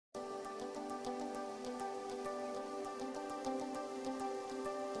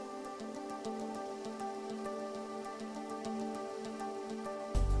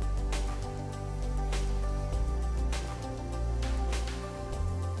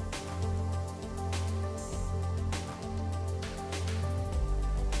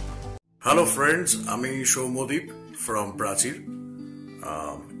Hello friends, আমি Soumyo Deep from PRACHIR.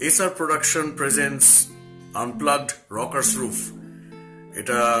 SR Production presents Unplugged ROCKER'S Roof.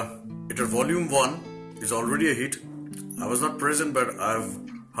 It's volume 1 is already a hit. I was not present but I've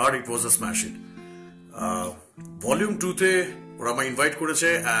heard it was a smash hit. Volume 2 তে ওরা আমায় invite করেছে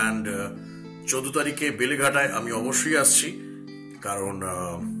and 14 তারিখে বেলেঘাটায় আমি অবশ্যই আসছি কারণ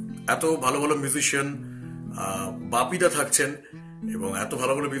এত ভালো ভালো মিউজিশিয়ান বাপিদা থাকছেন এবং এত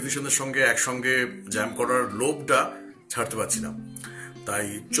ভালো ভালো মিউজিশিয়ানদের সঙ্গে একসঙ্গে জ্যাম করার লোভটা ছাড়তে পারছি না। তাই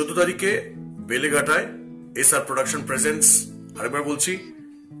 14 তারিখে বেলেঘাটায় এসআর প্রোডাকশন প্রেজেন্টস, আরেকবার বলছি,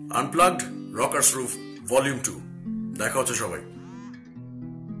 আনপ্লাগড রকার্স রুফ ভলিউম 2। দেখা হচ্ছে সবাই।